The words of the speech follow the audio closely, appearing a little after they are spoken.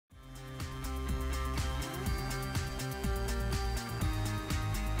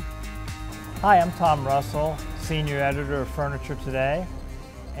Hi, I'm Tom Russell, Senior Editor of Furniture Today,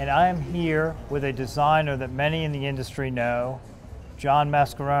 and I am here with a designer that many in the industry know, John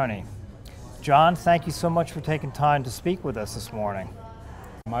Mascheroni. John, thank you so much for taking time to speak with us this morning.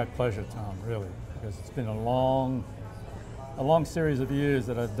 My pleasure, Tom, really, because it's been a long series of years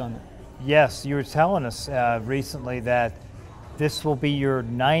that I've done it. Yes, you were telling us recently that this will be your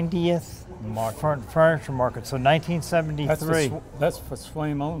 90th furniture market, so 1973. That's for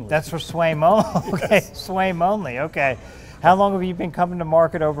Swaim only. That's for Swaim only. Okay, Yes. Swaim only. Okay. How long have you been coming to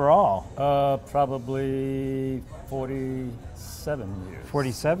market overall? Probably 47 years.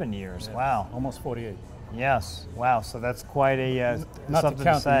 47 years. Yeah. Wow. Almost 48. Yes. Wow. So that's quite a Not to something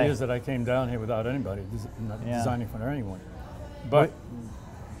count say. the years that I came down here without anybody, not Yeah. designing for anyone. But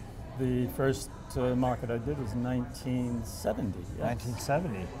the first market I did was 1970. Yes.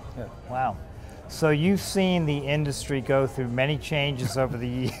 1970. Yeah. Wow. So you've seen the industry go through many changes over the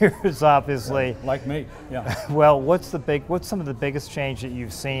years, obviously. Like me, yeah. Well, what's some of the biggest change that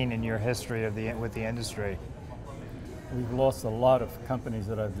you've seen in your history with the industry? We've lost a lot of companies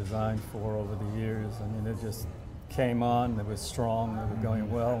that I've designed for over the years. I mean, they just came on, they were strong, they were going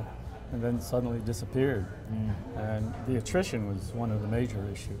well, and then suddenly disappeared. And the attrition was one of the major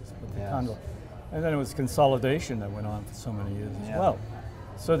issues. But Yes. and then it was consolidation that went on for so many years as well.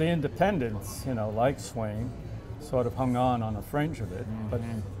 So the independents, like Swaim, sort of hung on the fringe of it. But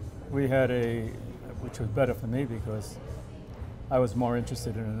we had which was better for me because I was more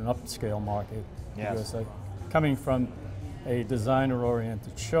interested in an upscale market. Yes. Because coming from a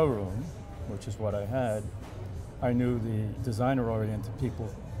designer-oriented showroom, which is what I had, I knew the designer-oriented people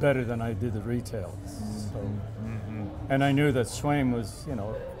better than I did the retailers. And I knew that Swaim was,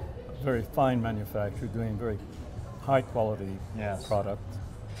 a very fine manufacturer doing very high quality product.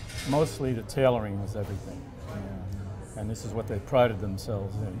 Mostly the tailoring was everything. And this is what they prided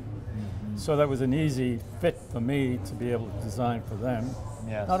themselves in. So that was an easy fit for me to be able to design for them.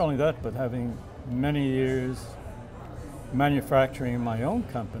 Yes. Not only that, but having many years manufacturing my own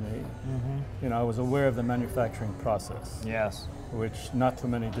company, I was aware of the manufacturing process. Yes. Which not too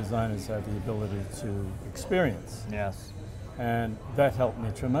many designers have the ability to experience. Yes. And that helped me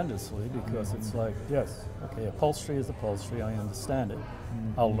tremendously because it's like, yes, okay, upholstery is upholstery, I understand it.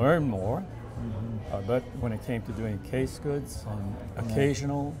 I'll learn more, but when it came to doing case goods and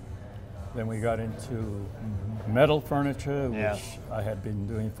occasional, then we got into metal furniture, which I had been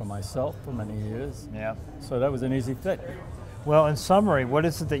doing for myself for many years. Yeah. So that was an easy fit. Well, in summary, what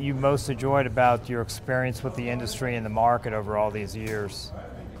is it that you most enjoyed about your experience with the industry and the market over all these years?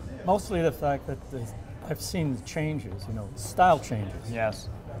 Mostly the fact that I've seen the changes, style changes. Yes.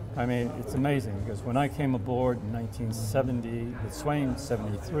 I mean, it's amazing because when I came aboard in 1970 with Swaim,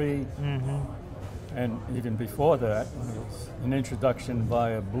 73, and even before that, it was an introduction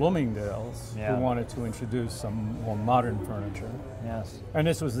via Bloomingdale's who wanted to introduce some more modern furniture. Yes. And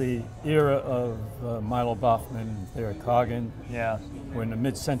this was the era of Milo Baughman and Thayer Coggin, when the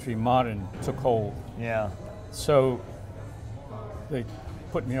mid-century modern took hold. Yeah. So they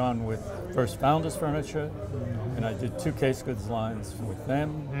put me on with first Founders Furniture, and I did 2 case goods lines with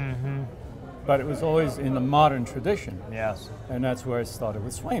them. But it was always in the modern tradition. Yes. And that's where I started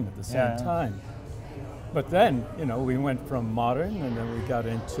with Swaim at the same time. But then, we went from modern, and then we got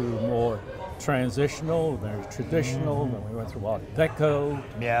into more transitional, very traditional, then we went through Art Deco.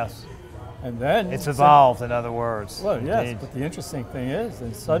 Yes. And then it's evolved, in other words. Well, yes, but the interesting thing is,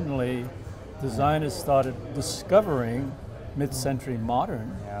 then suddenly designers started discovering mid-century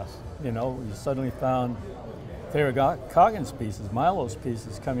modern. Yes. You suddenly found Thayer Coggin's pieces, Milo's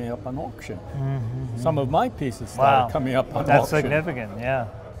pieces coming up on auction. Some of my pieces started coming up on auction. That's significant, yeah.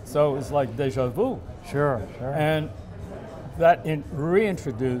 So it was like deja vu. Sure, sure. And that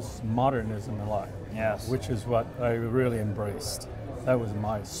reintroduced modernism a lot. Yes. Which is what I really embraced. That was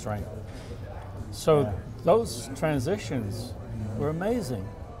my strength. So those transitions were amazing.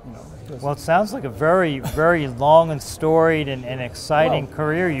 Well, it sounds like a very, very long and storied and exciting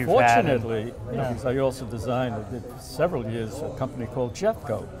career you've had. Fortunately, because I also designed, I did several years, a company called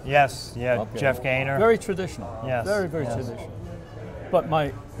Jeffco. Yes, Jeff Gaynor. Very traditional. Yes. Very, very traditional. But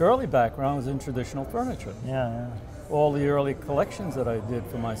my early background was in traditional furniture. Yeah. All the early collections that I did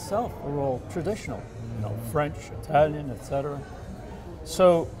for myself were all traditional. French, Italian, etc.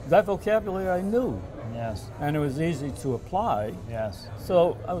 So that vocabulary I knew. Yes. And it was easy to apply. Yes.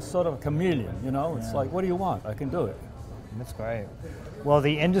 So I was sort of a chameleon, It's like, what do you want? I can do it. That's great. Well,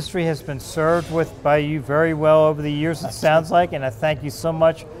 the industry has been served by you very well over the years, it sounds like, and I thank you so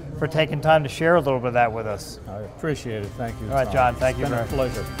much for taking time to share a little bit of that with us. I appreciate it. Thank you, All right, Tom. John, thank you It's been very a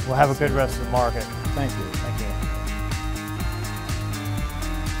pleasure. We'll have a good rest of the market. Thank you. Thank you.